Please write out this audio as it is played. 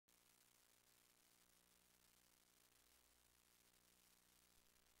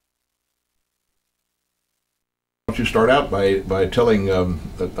don't you start out by telling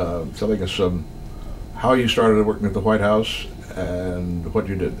telling us how you started working at the White House and what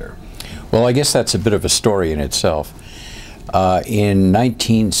you did there? Well, I guess that's a bit of a story in itself. In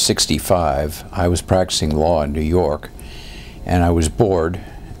 1965, I was practicing law in New York, and I was bored,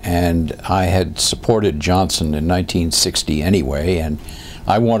 and I had supported Johnson in 1960 anyway, and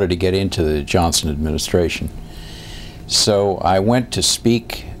I wanted to get into the Johnson administration. So I went to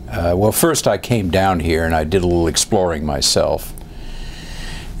speak. Well, first I came down here and I did a little exploring myself,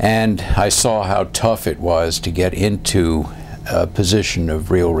 and I saw how tough it was to get into a position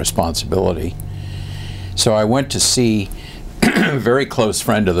of real responsibility. So I went to see a very close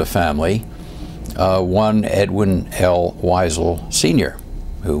friend of the family, one Edwin L. Weisel Sr.,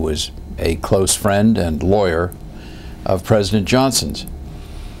 who was a close friend and lawyer of President Johnson's.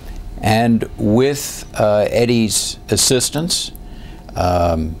 And with Eddie's assistance,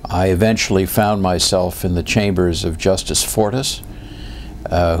 I eventually found myself in the chambers of Justice Fortas,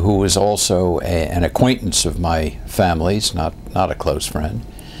 who was also an acquaintance of my family's, not a close friend.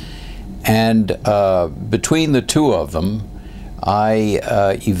 And between the two of them,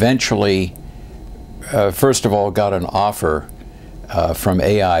 I eventually, first of all, got an offer from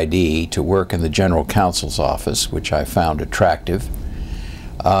AID to work in the General Counsel's office, which I found attractive.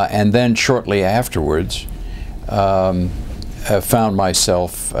 And then shortly afterwards, found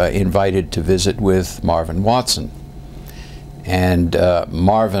myself invited to visit with Marvin Watson. And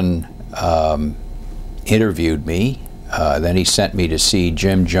Marvin interviewed me. Then he sent me to see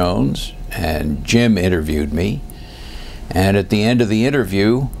Jim Jones, and Jim interviewed me. And at the end of the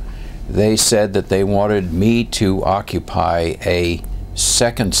interview, they said that they wanted me to occupy a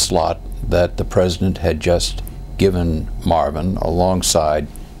second slot that the president had just given Marvin alongside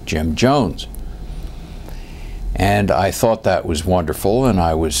Jim Jones. And I thought that was wonderful, and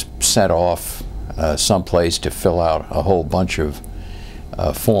I was sent off someplace to fill out a whole bunch of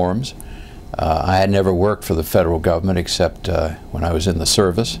forms. I had never worked for the federal government except when I was in the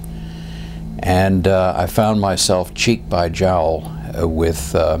service. And I found myself cheek by jowl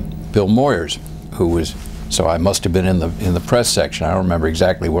with Bill Moyers, who was, so I must have been in the press section. I don't remember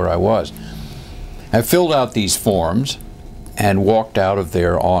exactly where I was. I filled out these forms and walked out of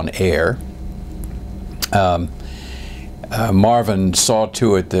there on air. Marvin saw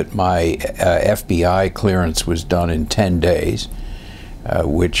to it that my FBI clearance was done in 10 days,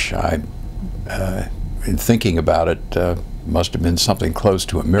 which I, in thinking about it, must have been something close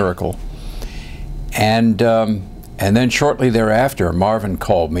to a miracle. And then shortly thereafter, Marvin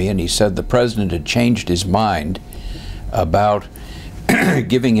called me and he said the president had changed his mind about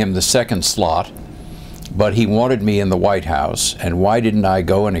giving him the second slot, but he wanted me in the White House, and why didn't I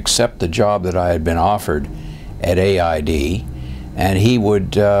go and accept the job that I had been offered at AID, and he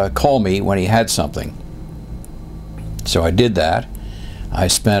would call me when he had something. So I did that. I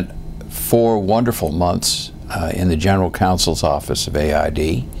spent 4 wonderful months in the General Counsel's office of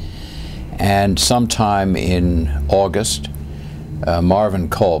AID, and sometime in August, Marvin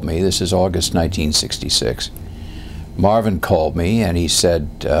called me. This is August 1966. Marvin called me and he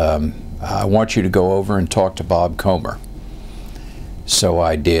said, I want you to go over and talk to Bob Comer. So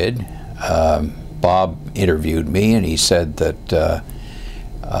I did. Bob interviewed me, and he said that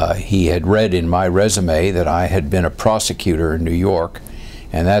he had read in my resume that I had been a prosecutor in New York,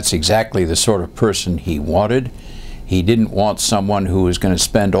 and that's exactly the sort of person he wanted. He didn't want someone who was going to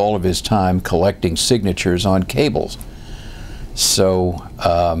spend all of his time collecting signatures on cables. So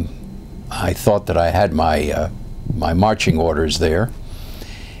I thought that I had my marching orders there.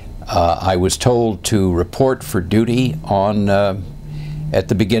 I was told to report for duty on at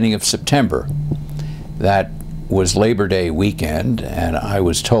the beginning of September. That was Labor Day weekend, and I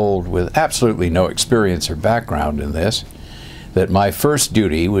was told, with absolutely no experience or background in this, that my first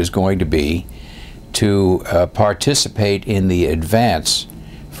duty was going to be to participate in the advance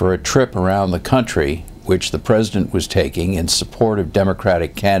for a trip around the country which the president was taking in support of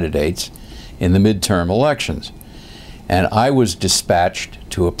Democratic candidates in the midterm elections. And I was dispatched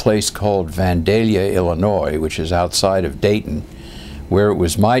to a place called Vandalia, Illinois, which is outside of Dayton, where it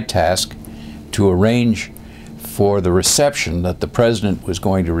was my task to arrange for the reception that the president was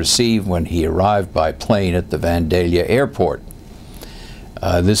going to receive when he arrived by plane at the Vandalia airport.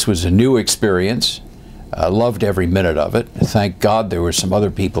 This was a new experience. I loved every minute of it. Thank God there were some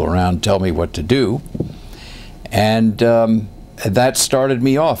other people around to tell me what to do. And that started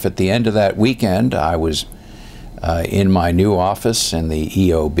me off. At the end of that weekend, I was in my new office in the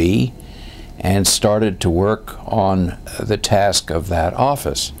EOB and started to work on the task of that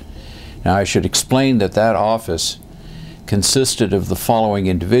office. Now, I should explain that that office consisted of the following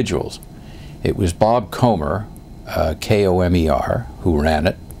individuals. It was Bob Comer, Komer, who ran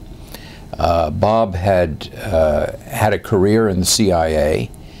it. Bob had had a career in the CIA.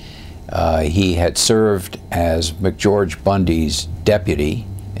 He had served as McGeorge Bundy's deputy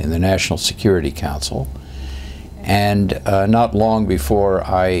in the National Security Council. And not long before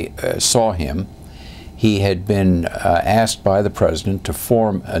I saw him, he had been asked by the President to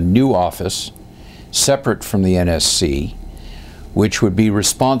form a new office separate from the NSC, which would be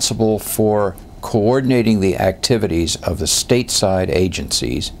responsible for coordinating the activities of the stateside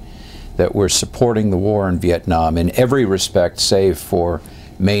agencies that were supporting the war in Vietnam in every respect save for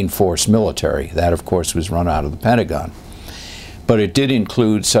main force military. That, of course, was run out of the Pentagon. But it did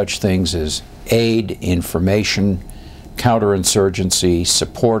include such things as aid, information, counterinsurgency,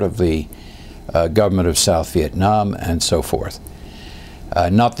 support of the government of South Vietnam, and so forth.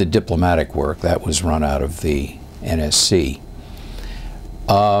 Not the diplomatic work, that was run out of the NSC.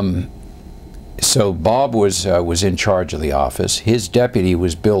 So Bob was in charge of the office. His deputy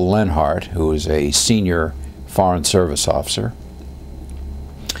was Bill Lenhart, who was a senior Foreign Service officer.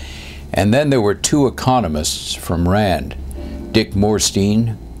 And then there were two economists from RAND, Dick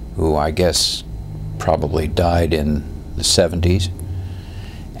Moorstein, who I guess probably died in the 70s,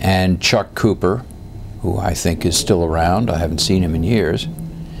 and Chuck Cooper, who I think is still around. I haven't seen him in years.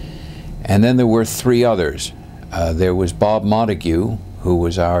 And then there were three others. There was Bob Montague, who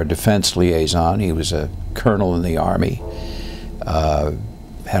was our defense liaison. He was a colonel in the Army,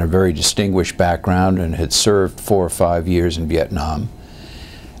 had a very distinguished background and had served 4 or 5 years in Vietnam.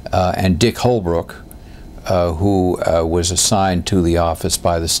 And Dick Holbrook, who was assigned to the office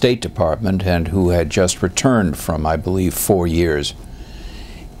by the State Department and who had just returned from, I believe, 4 years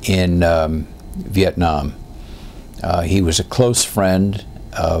in Vietnam. He was a close friend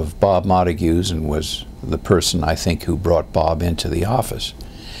of Bob Montague's and was the person, I think, who brought Bob into the office.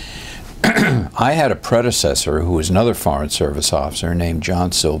 I had a predecessor who was another Foreign Service officer named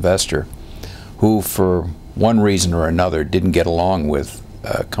John Sylvester, who for one reason or another didn't get along with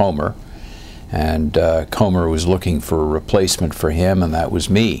Comer, and Comer was looking for a replacement for him, and that was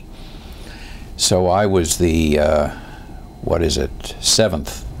me. So I was the, what is it,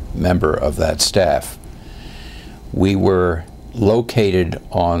 7th member of that staff. We were located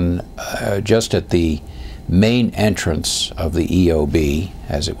on just at the main entrance of the EOB,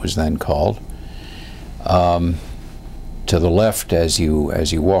 as it was then called. To the left as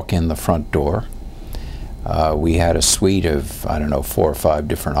you walk in the front door. We had a suite of, I don't know, 4 or 5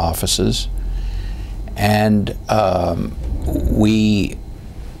 different offices. And we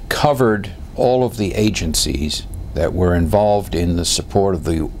covered all of the agencies that were involved in the support of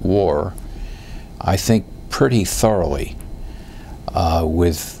the war, I think, pretty thoroughly,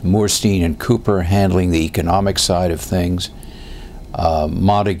 with Moorstein and Cooper handling the economic side of things,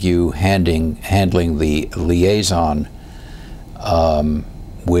 Montague handling the liaison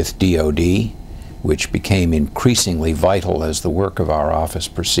with DOD, which became increasingly vital as the work of our office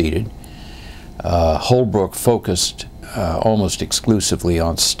proceeded. Holbrook focused almost exclusively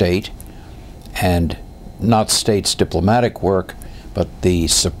on state, and not state's diplomatic work, but the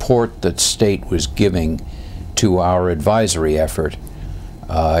support that state was giving to our advisory effort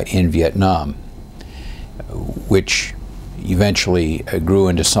in Vietnam, which eventually grew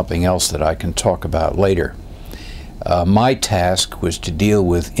into something else that I can talk about later. My task was to deal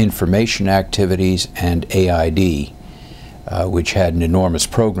with information activities and AID, which had an enormous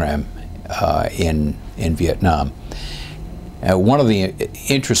program in Vietnam. One of the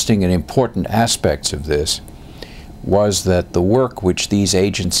interesting and important aspects of this was that the work which these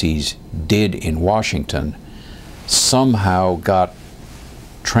agencies did in Washington somehow got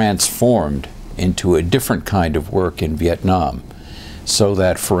transformed into a different kind of work in Vietnam, so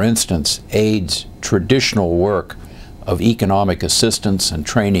that, for instance, AID's traditional work of economic assistance and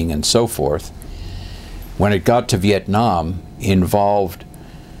training and so forth, when it got to Vietnam, involved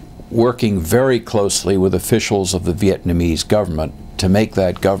working very closely with officials of the Vietnamese government to make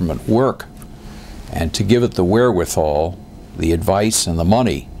that government work and to give it the wherewithal, the advice and the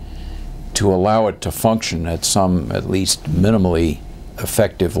money to allow it to function at some, at least minimally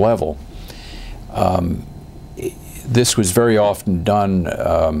effective level. This was very often done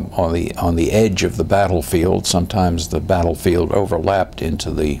on the edge of the battlefield. Sometimes the battlefield overlapped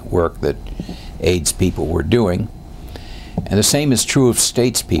into the work that AID's people were doing. And the same is true of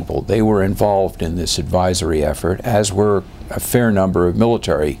states people. They were involved in this advisory effort, as were a fair number of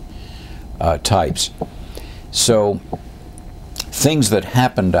military types. So things that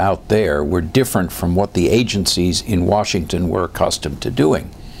happened out there were different from what the agencies in Washington were accustomed to doing.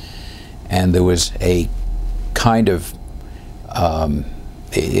 And there was a kind of,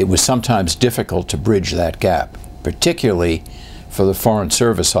 it was sometimes difficult to bridge that gap. particularly for the Foreign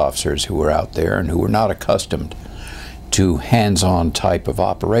Service officers who were out there and who were not accustomed to hands-on type of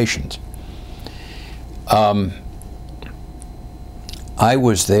operations. I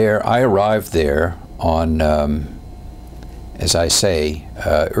was there, I arrived there on, as I say,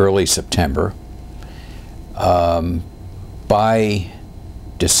 early September. By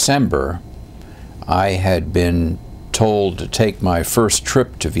December, I had been told to take my first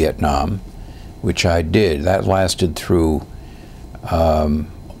trip to Vietnam, which I did. That lasted through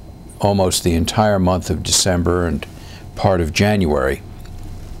almost the entire month of December and part of January.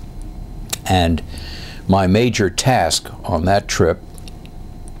 And my major task on that trip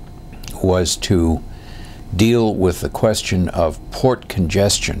was to deal with the question of port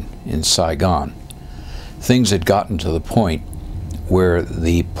congestion in Saigon. Things had gotten to the point where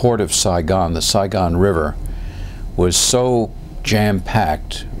the port of Saigon, the Saigon River, was so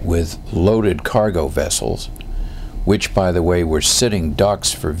jam-packed with loaded cargo vessels, which, by the way, were sitting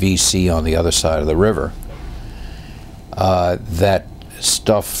docks for VC on the other side of the river, that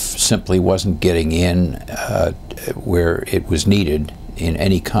stuff simply wasn't getting in where it was needed in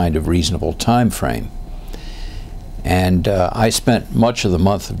any kind of reasonable time frame. And I spent much of the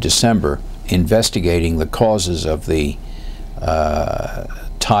month of December investigating the causes of the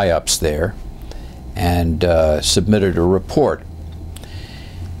tie-ups there, and submitted a report.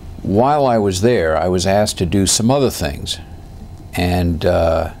 While I was there, I was asked to do some other things, and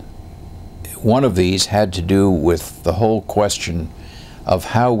one of these had to do with the whole question of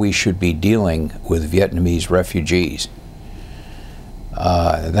how we should be dealing with Vietnamese refugees.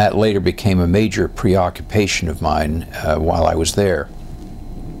 That later became a major preoccupation of mine while I was there.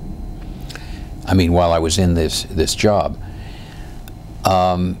 I mean, while I was in this job.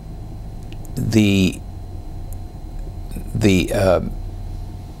 The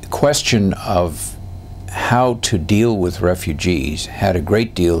question of how to deal with refugees had a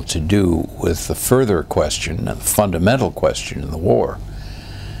great deal to do with the further question, the fundamental question in the war,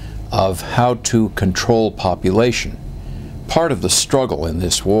 of how to control population. Part of the struggle in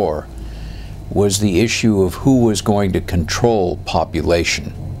this war was the issue of who was going to control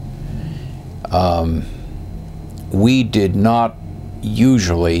population. We did not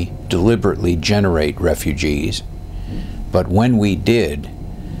usually deliberately generate refugees, but when we did,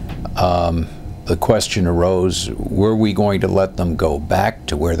 the question arose, were we going to let them go back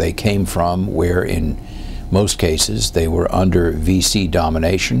to where they came from, where in most cases they were under VC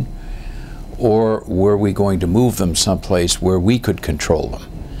domination, or were we going to move them someplace where we could control them?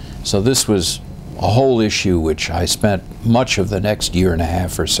 So this was a whole issue which I spent much of the next year and a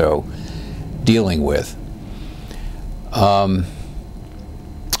half or so dealing with.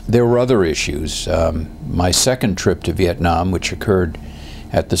 There were other issues. My second trip to Vietnam, which occurred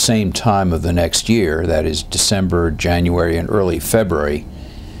at the same time of the next year, that is December, January, and early February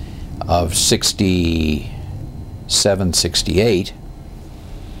of 67, 68,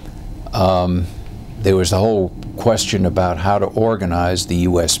 there was the whole question about how to organize the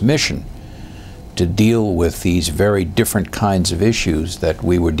U.S. mission to deal with these very different kinds of issues that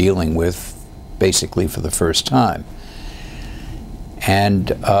we were dealing with basically for the first time.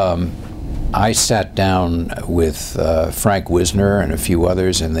 And I sat down with Frank Wisner and a few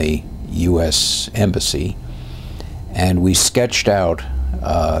others in the U.S. Embassy, and we sketched out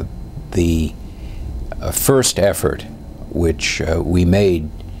the first effort which we made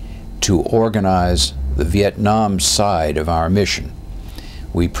to organize the Vietnam side of our mission.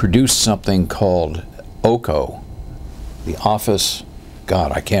 We produced something called OCO, the Office,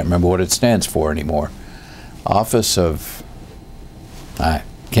 God, I can't remember what it stands for anymore. Office of, I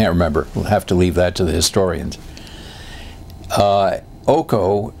can't remember. We'll have to leave that to the historians.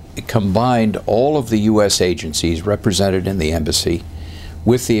 OCO combined all of the U.S. agencies represented in the embassy,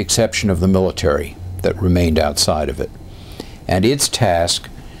 with the exception of the military that remained outside of it. And its task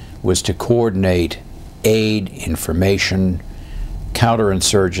was to coordinate aid, information,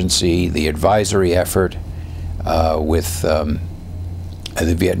 counterinsurgency, the advisory effort with the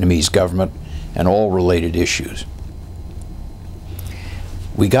Vietnamese government, and all related issues.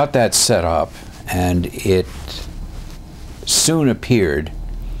 We got that set up, and it soon appeared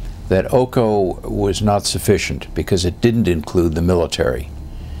that OCO was not sufficient because it didn't include the military.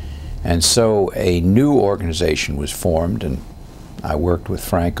 And so a new organization was formed, and I worked with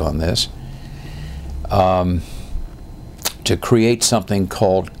Frank on this, to create something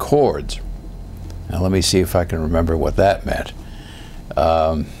called CORDS. Now let me see if I can remember what that meant.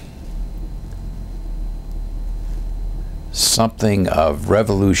 Something of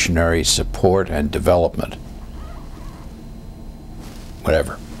revolutionary support and development.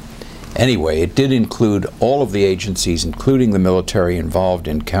 Whatever. Anyway, it did include all of the agencies, including the military, involved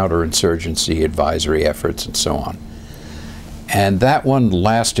in counterinsurgency advisory efforts and so on. And that one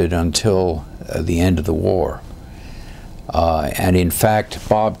lasted until the end of the war. And in fact,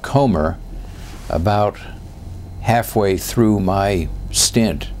 Bob Comer, about halfway through my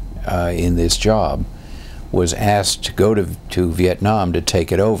stint in this job, was asked to go to Vietnam to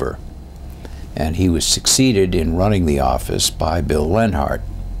take it over. And he was succeeded in running the office by Bill Lenhart.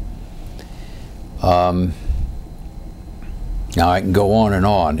 Now I can go on and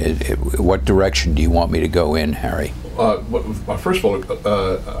on. What direction do you want me to go in, Harry? First of all,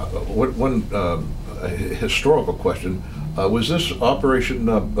 one historical question: was this operation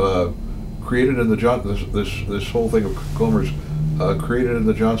created in the this whole thing of Comer's created in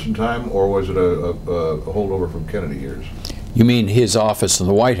the Johnson time, or was it a holdover from Kennedy years? You mean his office in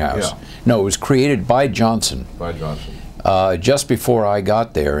the White House? Yeah. No, it was created by Johnson. By Johnson. Just before I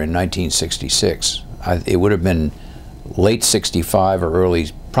got there in 1966. It would have been late 65 or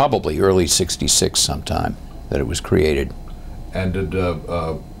probably early 66 sometime that it was created. And did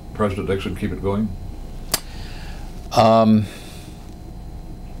President Nixon keep it going?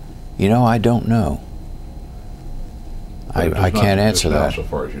 You know, I don't know. I can't answer that. So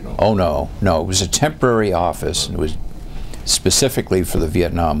far as you know. Oh, no. No, it was a temporary office, and it was specifically for the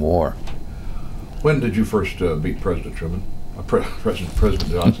Vietnam War. When did you first meet President Truman? President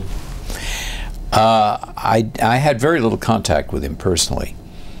Johnson? I had very little contact with him personally.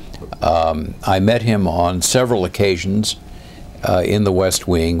 I met him on several occasions in the West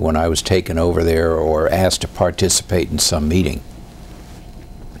Wing when I was taken over there or asked to participate in some meeting.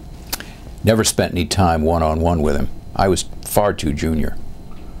 Never spent any time one-on-one with him. I was far too junior.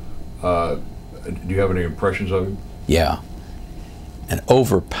 Do you have any impressions of him? Yeah. An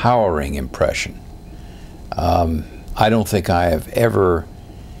overpowering impression. I don't think I have ever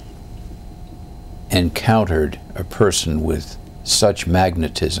encountered a person with such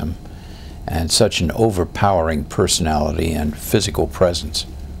magnetism and such an overpowering personality and physical presence.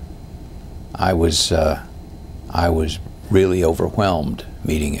 I was really overwhelmed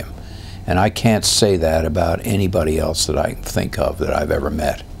meeting him. And I can't say that about anybody else that I can think of that I've ever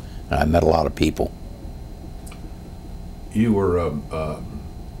met. And I met a lot of people. You were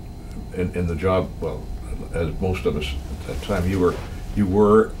in the job, well, as most of us at that time, you were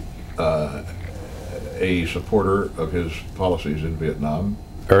a supporter of his policies in Vietnam.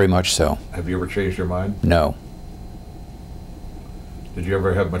 Very much so. Have you ever changed your mind? No. Did you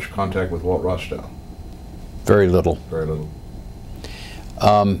ever have much contact with Walt Rostow? Very little. Very little.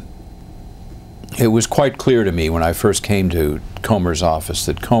 It was quite clear to me when I first came to Comer's office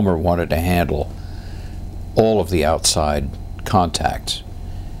that Comer wanted to handle all of the outside contacts.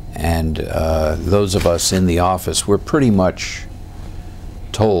 And those of us in the office were pretty much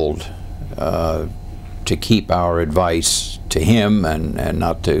told to keep our advice to him and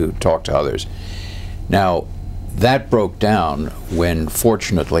not to talk to others. Now, that broke down when,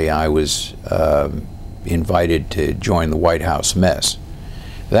 fortunately, I was invited to join the White House mess.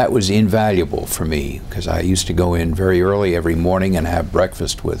 That was invaluable for me because I used to go in very early every morning and have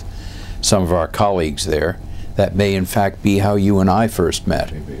breakfast with some of our colleagues there. That may, in fact, be how you and I first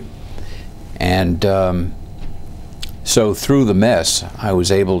met. Maybe. And so through the mess, I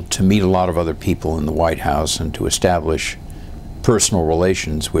was able to meet a lot of other people in the White House and to establish personal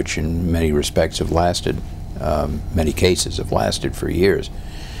relations, which in many respects have lasted, many cases have lasted for years.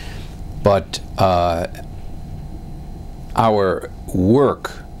 But our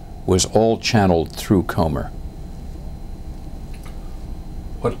work was all channeled through Comer.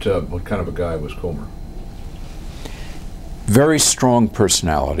 What kind of a guy was Comer? Very strong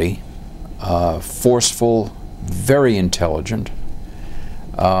personality, forceful, very intelligent,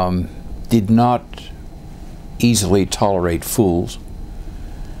 did not easily tolerate fools.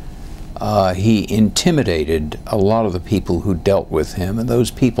 He intimidated a lot of the people who dealt with him, and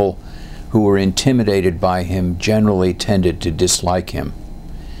those people who were intimidated by him generally tended to dislike him.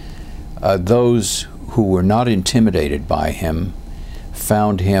 Those who were not intimidated by him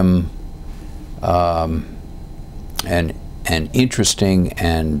found him an interesting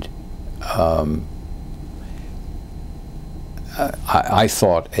and I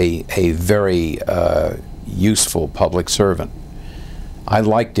thought a very useful public servant. I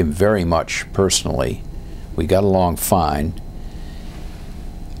liked him very much personally. We got along fine.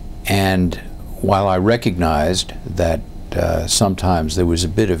 And while I recognized that sometimes there was a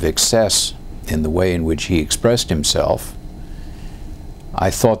bit of excess in the way in which he expressed himself, I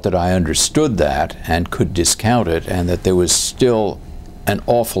thought that I understood that and could discount it, and that there was still an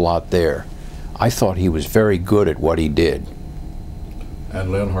awful lot there. I thought he was very good at what he did.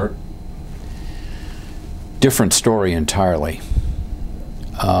 And Lenhart? different story entirely.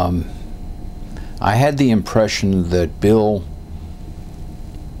 I had the impression that Bill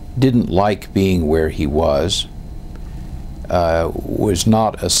didn't like being where he was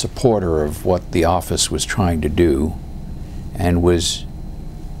not a supporter of what the office was trying to do, and was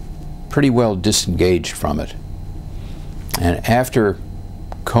pretty well disengaged from it. And after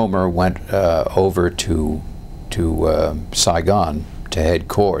Comer went over to Saigon to head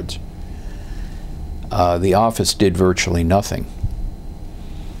Cords, the office did virtually nothing.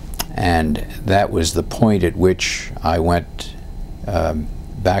 And that was the point at which I went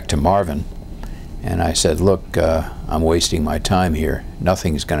back to Marvin, and I said, look, I'm wasting my time here.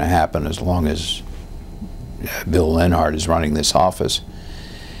 Nothing's going to happen as long as Bill Lenhart is running this office.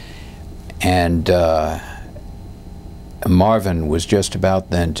 And Marvin was just about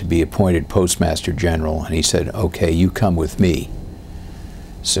then to be appointed Postmaster General, and he said, okay, you come with me.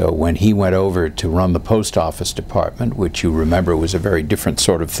 So when he went over to run the Post Office Department, which you remember was a very different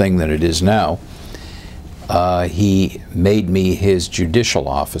sort of thing than it is now, he made me his judicial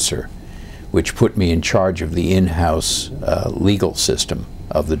officer, which put me in charge of the in-house legal system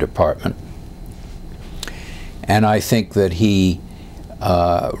of the department. And I think that he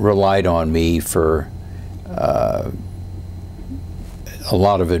relied on me for a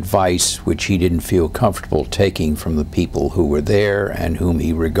lot of advice which he didn't feel comfortable taking from the people who were there and whom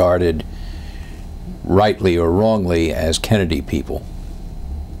he regarded, rightly or wrongly, as Kennedy people.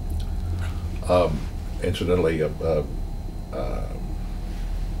 Incidentally,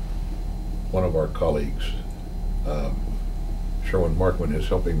 one of our colleagues, Sherwin Markman, is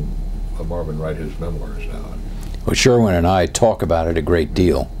helping Marvin write his memoirs now. Well, Sherwin and I talk about it a great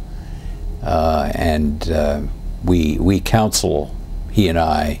deal, and we counsel, he and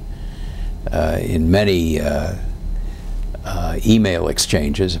I, in many email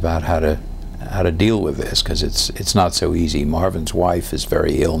exchanges about how to deal with this, because it's not so easy. Marvin's wife is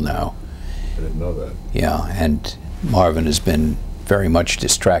very ill now. I didn't know that. Yeah, and Marvin has been very much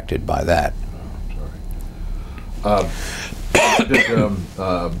distracted by that. Oh, sorry.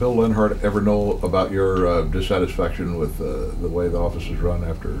 Did Bill Lenhart ever know about your dissatisfaction with the way the office is run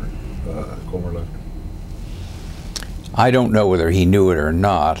after Comer left? I don't know whether he knew it or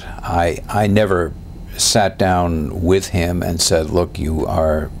not. I never sat down with him and said, look, you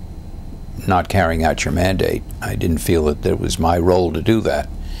are not carrying out your mandate. I didn't feel that it was my role to do that.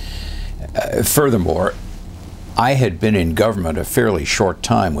 Furthermore, I had been in government a fairly short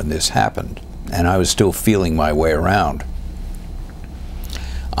time when this happened, and I was still feeling my way around.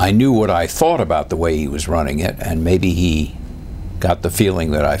 I knew what I thought about the way he was running it, and maybe he got the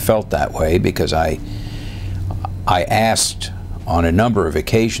feeling that I felt that way, because I asked on a number of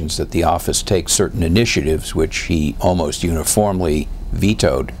occasions that the office take certain initiatives which he almost uniformly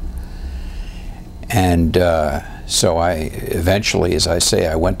vetoed. And so I eventually, as I say,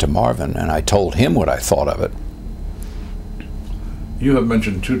 I went to Marvin and I told him what I thought of it. You have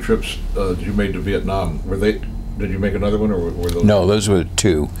mentioned 2 trips that you made to Vietnam. Did you make another one, or were those? No, those were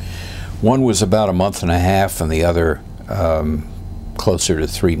 2. One was about a month and a half, and the other closer to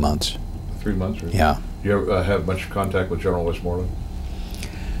 3 months. 3 months? Really? Yeah. Do you ever have much contact with General Westmoreland?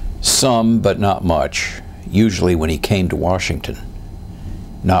 Some, but not much. Usually when he came to Washington,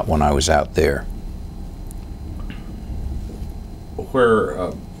 not when I was out there.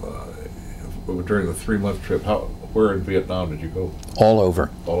 Where, during the 3-month trip, where in Vietnam did you go? All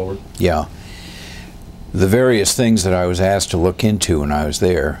over. All over? Yeah. The various things that I was asked to look into when I was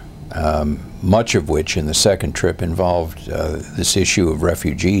there, much of which in the second trip involved this issue of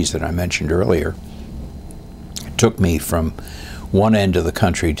refugees that I mentioned earlier, took me from one end of the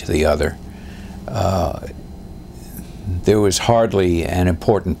country to the other. There was hardly an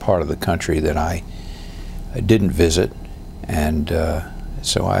important part of the country that I didn't visit, and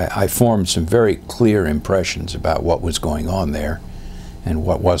so I formed some very clear impressions about what was going on there and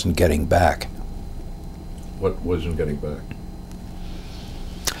what wasn't getting back. What wasn't getting back?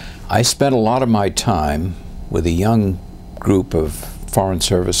 I spent a lot of my time with a young group of Foreign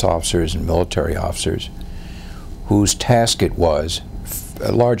Service officers and military officers whose task it was,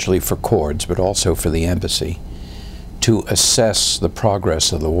 largely for Cords, but also for the embassy, to assess the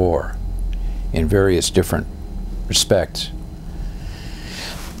progress of the war in various different respects.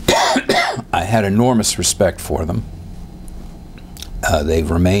 I had enormous respect for them. They've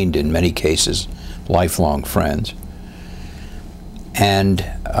remained, in many cases, lifelong friends. And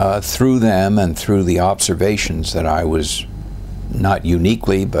through them and through the observations that I was not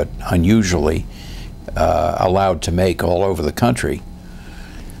uniquely but unusually allowed to make all over the country,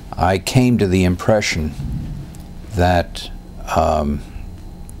 I came to the impression that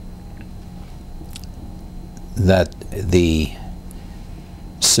that the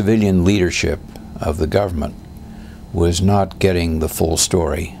civilian leadership of the government was not getting the full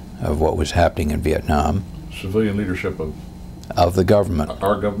story of what was happening in Vietnam. Civilian leadership of the government.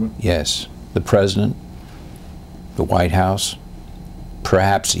 Our government? Yes. The President, the White House,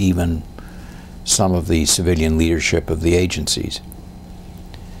 perhaps even some of the civilian leadership of the agencies.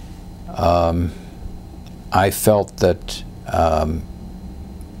 I felt that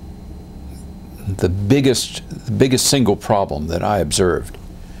the biggest single problem that I observed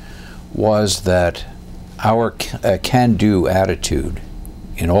was that our can-do attitude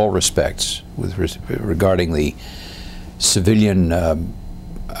in all respects regarding the civilian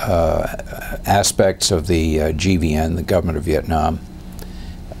aspects of the GVN, the government of Vietnam,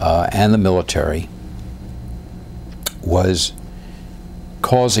 and the military, was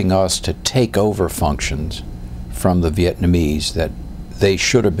causing us to take over functions from the Vietnamese that they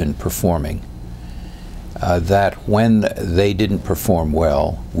should have been performing. That when they didn't perform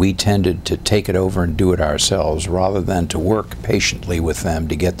well, we tended to take it over and do it ourselves rather than to work patiently with them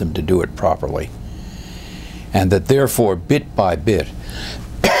to get them to do it properly. And that therefore, bit by bit,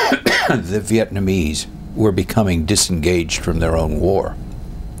 the Vietnamese were becoming disengaged from their own war.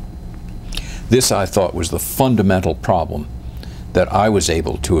 This, I thought, was the fundamental problem that I was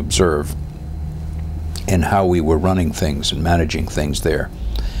able to observe in how we were running things and managing things there.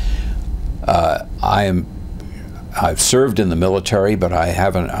 I've served in the military, but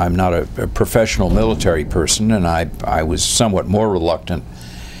I'm not a professional military person, and I was somewhat more reluctant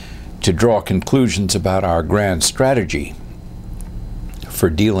to draw conclusions about our grand strategy for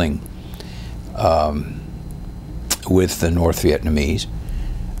dealing with the North Vietnamese.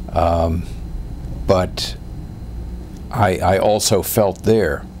 But I also felt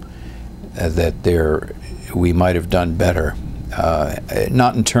there that we might have done better,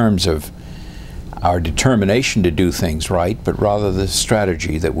 not in terms of our determination to do things right, but rather the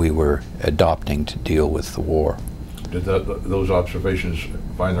strategy that we were adopting to deal with the war. Did those observations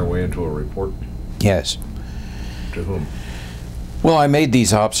find their way into a report? Yes. To whom? Well, I made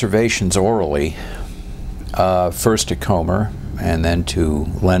these observations orally, first to Comer and then to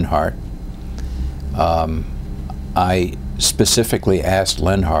Lenhart. I specifically asked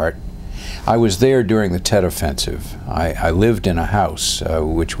Lenhart. I was there during the Tet Offensive. I lived in a house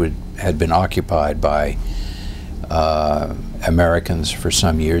which had been occupied by Americans for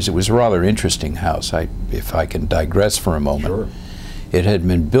some years. It was a rather interesting house, if I can digress for a moment. Sure. It had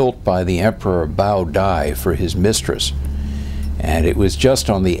been built by the Emperor Bao Dai for his mistress, and it was just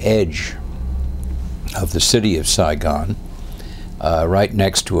on the edge of the city of Saigon, right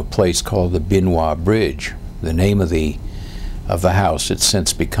next to a place called the Bien Hoa Bridge. The name of the house, it's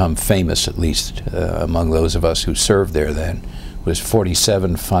since become famous, at least among those of us who served there then, was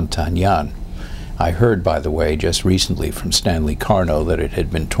 47 Fantagnan. I heard, by the way, just recently from Stanley Carno that it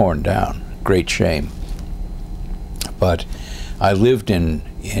had been torn down. Great shame. But I lived in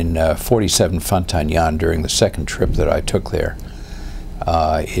 47 Fantagnan during the second trip that I took there.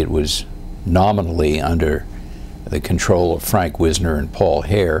 It was nominally under the control of Frank Wisner and Paul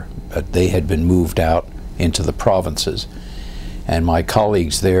Hare, but they had been moved out into the provinces. And my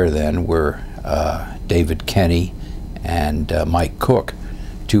colleagues there then were David Kenny and Mike Cook,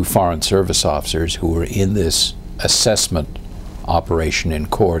 two Foreign Service officers who were in this assessment operation in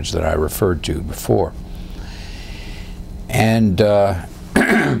Cords that I referred to before. And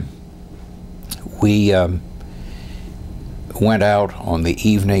we went out on the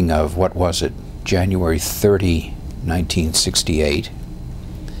evening of, what was it, January 30, 1968,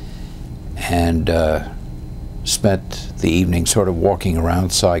 and spent the evening sort of walking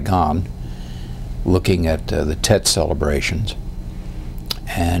around Saigon, looking at the Tet celebrations.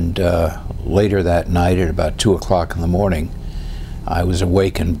 And later that night at about 2 o'clock in the morning, I was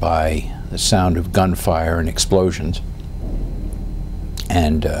awakened by the sound of gunfire and explosions.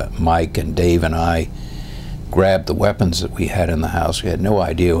 And Mike and Dave and I grabbed the weapons that we had in the house. We had no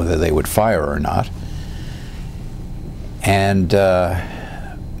idea whether they would fire or not. And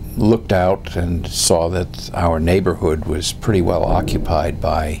looked out and saw that our neighborhood was pretty well occupied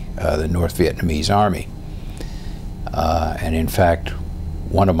by the North Vietnamese Army. And in fact,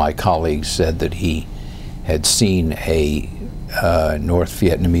 one of my colleagues said that he had seen a North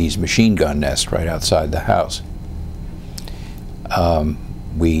Vietnamese machine gun nest right outside the house.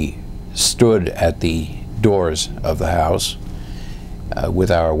 We stood at the doors of the house with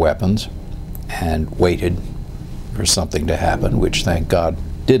our weapons and waited for something to happen, which thank God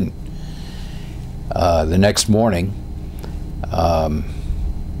didn't. The next morning,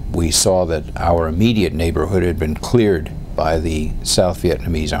 we saw that our immediate neighborhood had been cleared by the South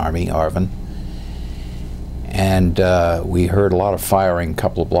Vietnamese Army, ARVN, And we heard a lot of firing a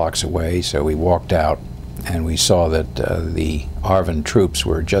couple of blocks away, so we walked out and we saw that the ARVN troops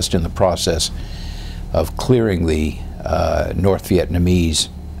were just in the process of clearing the North Vietnamese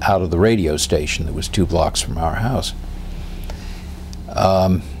out of the radio station that was 2 blocks from our house.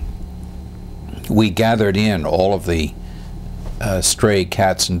 We gathered in all of the stray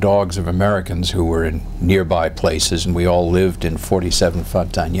cats and dogs of Americans who were in nearby places, and we all lived in 47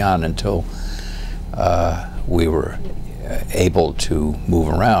 Fantagnan until we were able to move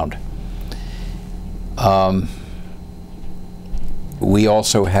around. We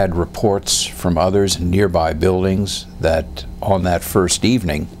also had reports from others in nearby buildings that on that first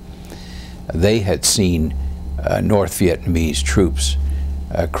evening they had seen North Vietnamese troops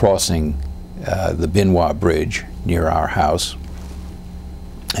crossing the Bien Hoa Bridge near our house,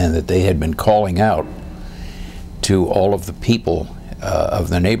 and that they had been calling out to all of the people of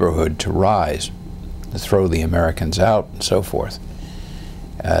the neighborhood to rise, to throw the Americans out, and so forth.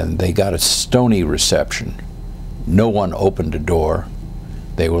 And they got a stony reception. No one opened a door.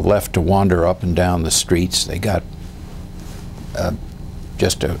 They were left to wander up and down the streets. They got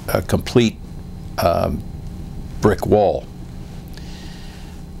just a complete brick wall.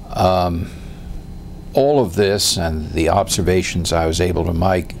 All of this and the observations I was able to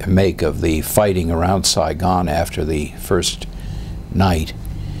make of the fighting around Saigon after the first night,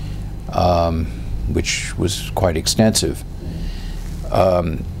 which was quite extensive,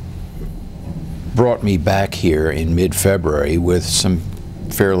 brought me back here in mid-February with some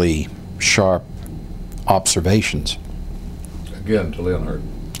fairly sharp observations. Again, to Leonhardt.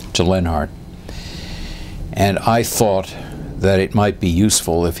 To Leonhardt. And I thought that it might be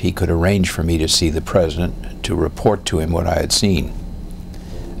useful if he could arrange for me to see the President to report to him what I had seen.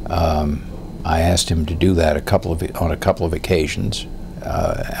 I asked him to do that on a couple of occasions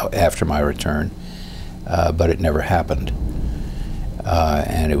after my return, but it never happened.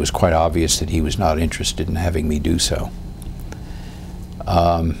 And it was quite obvious that he was not interested in having me do so.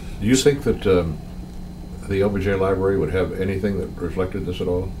 Do you think that the LBJ Library would have anything that reflected this at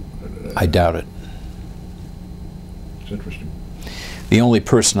all? I doubt it. It's interesting. The only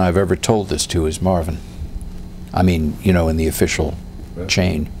person I've ever told this to is Marvin. I mean, you know, in the official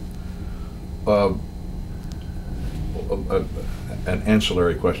chain. An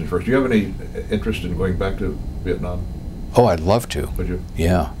ancillary question first. Do you have any interest in going back to Vietnam? Oh, I'd love to. Would you?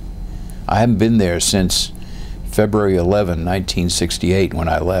 Yeah. I haven't been there since February 11, 1968, when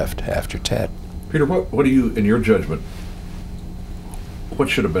I left after Tet. Peter, what do you, in your judgment, what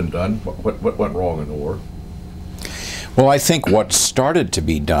should have been done? What went wrong in the war? Well, I think what started to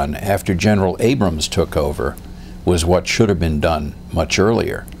be done after General Abrams took over was what should have been done much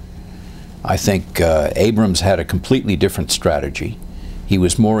earlier. I think Abrams had a completely different strategy. He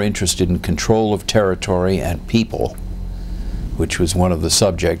was more interested in control of territory and people, which was one of the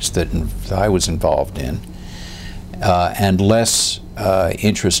subjects that I was involved in, and less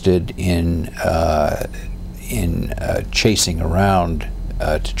interested in chasing around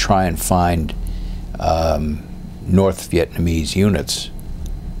to try and find North Vietnamese units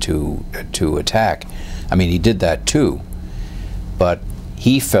to attack. I mean, he did that too, but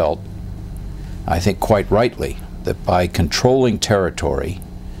he felt, I think quite rightly, that by controlling territory,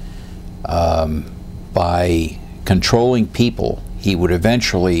 by controlling people, he would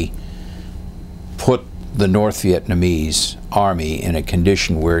eventually put the North Vietnamese army in a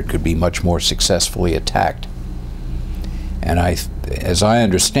condition where it could be much more successfully attacked. And as I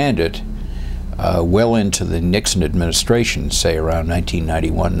understand it, well into the Nixon administration, say around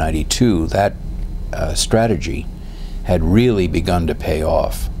 1991-92, that strategy had really begun to pay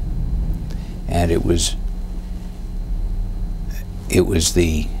off. And it was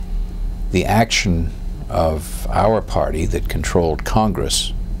the action of our party that controlled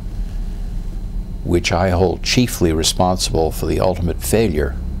Congress, which I hold chiefly responsible for the ultimate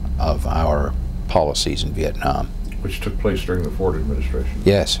failure of our policies in Vietnam. Which took place during the Ford administration.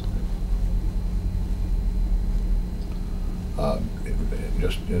 Yes.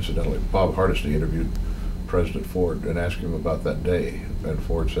 Just incidentally, Bob Hardesty interviewed President Ford and asked him about that day, and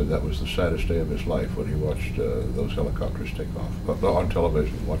Ford said that was the saddest day of his life when he watched those helicopters take off on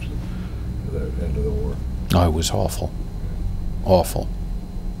television, watched the end of the war. Oh, it was awful. Awful.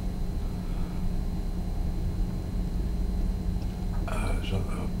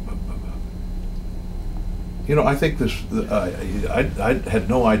 You know, I think this, I had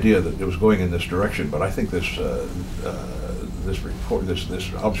no idea that it was going in this direction, but I think this this report,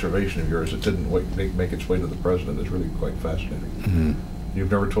 this observation of yours that didn't make its way to the President is really quite fascinating. Mm-hmm. You've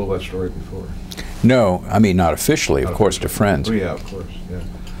never told that story before? No, I mean, not officially, of course, to friends. Oh, yeah, of course, yeah.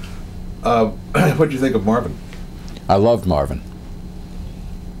 What did you think of Marvin? I loved Marvin.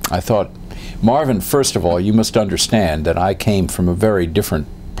 I thought, Marvin, first of all, you must understand that I came from a very different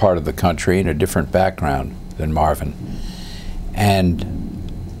part of the country and a different background than Marvin.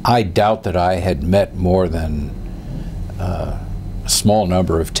 And I doubt that I had met more than a small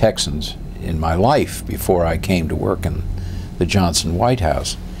number of Texans in my life before I came to work in the Johnson White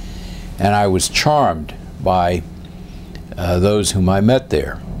House. And I was charmed by those whom I met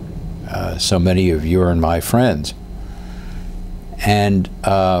there. So many of you are my friends. And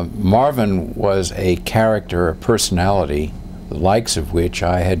Marvin was a character, a personality, the likes of which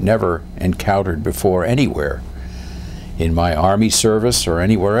I had never encountered before anywhere, in my Army service or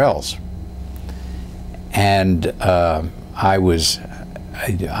anywhere else. And I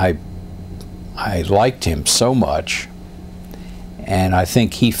liked him so much, and I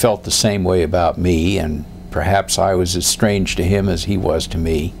think he felt the same way about me, and perhaps I was as strange to him as he was to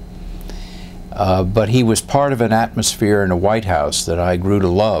me. But he was part of an atmosphere in the White House that I grew to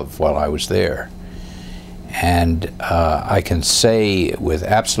love while I was there. And I can say with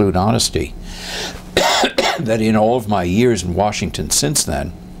absolute honesty that in all of my years in Washington since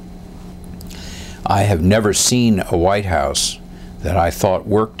then, I have never seen a White House that I thought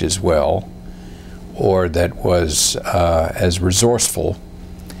worked as well or that was as resourceful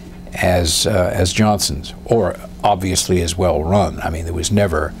as Johnson's, or obviously as well run. I mean, there was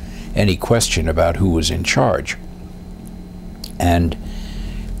never any question about who was in charge. And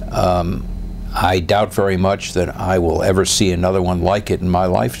I doubt very much that I will ever see another one like it in my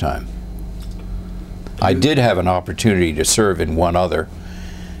lifetime. I did have an opportunity to serve in one other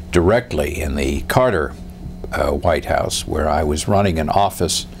directly in the Carter White House, where I was running an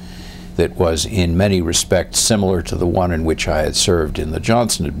office that was in many respects similar to the one in which I had served in the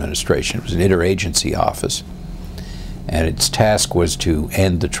Johnson administration. It was an interagency office, and its task was to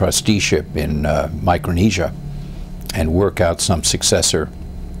end the trusteeship in Micronesia and work out some successor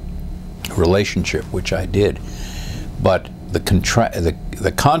relationship, which I did. But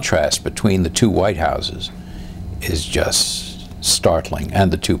the contrast between the two White Houses is just startling,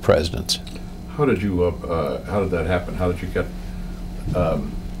 and the two presidents. How did you? How did that happen? How did you get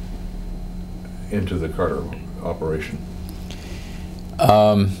into the Carter operation?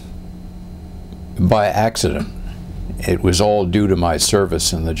 By accident. It was all due to my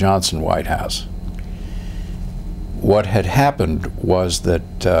service in the Johnson White House. What had happened was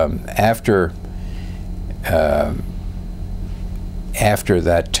that after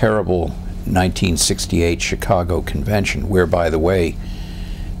that terrible 1968 Chicago convention, where, by the way,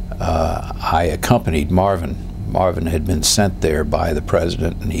 I accompanied Marvin. Marvin had been sent there by the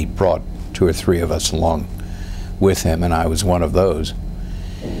president, and he brought 2 or 3 of us along with him, and I was one of those.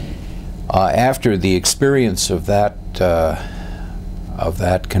 After the experience of that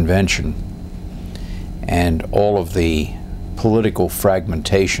convention and all of the political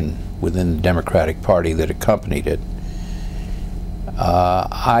fragmentation within the Democratic Party that accompanied it,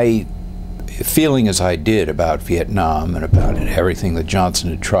 feeling as I did about Vietnam and about everything that Johnson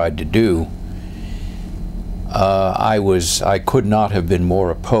had tried to do, I could not have been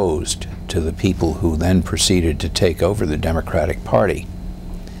more opposed to the people who then proceeded to take over the Democratic Party.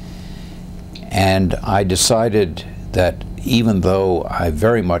 And I decided that even though I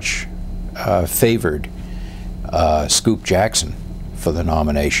very much favored Scoop Jackson for the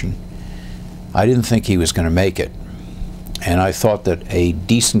nomination, I didn't think he was going to make it. And I thought that a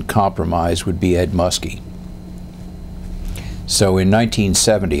decent compromise would be Ed Muskie. So in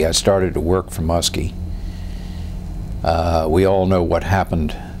 1970, I started to work for Muskie. We all know what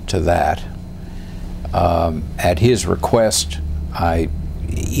happened to that. At his request,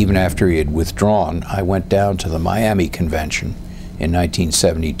 even after he had withdrawn, I went down to the Miami convention in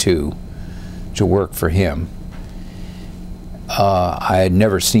 1972 to work for him. I had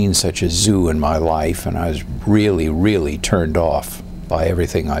never seen such a zoo in my life, and I was really, really turned off by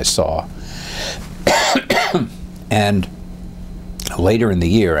everything I saw. And later in the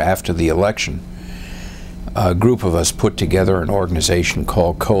year, after the election, a group of us put together an organization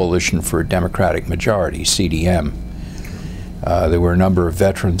called Coalition for a Democratic Majority, CDM. There were a number of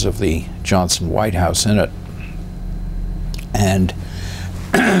veterans of the Johnson White House in it. And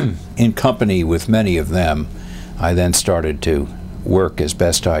in company with many of them, I then started to work as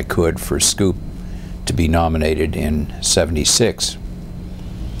best I could for Scoop to be nominated in '76.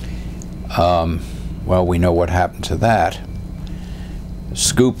 Well, we know what happened to that.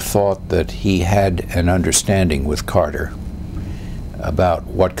 Scoop thought that he had an understanding with Carter about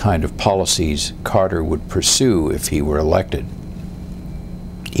what kind of policies Carter would pursue if he were elected.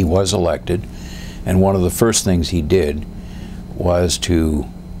 He was elected, and one of the first things he did was to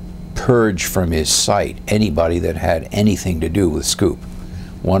purge from his sight anybody that had anything to do with Scoop.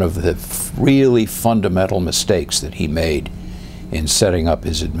 One of the really fundamental mistakes that he made in setting up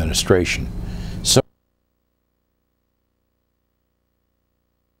his administration.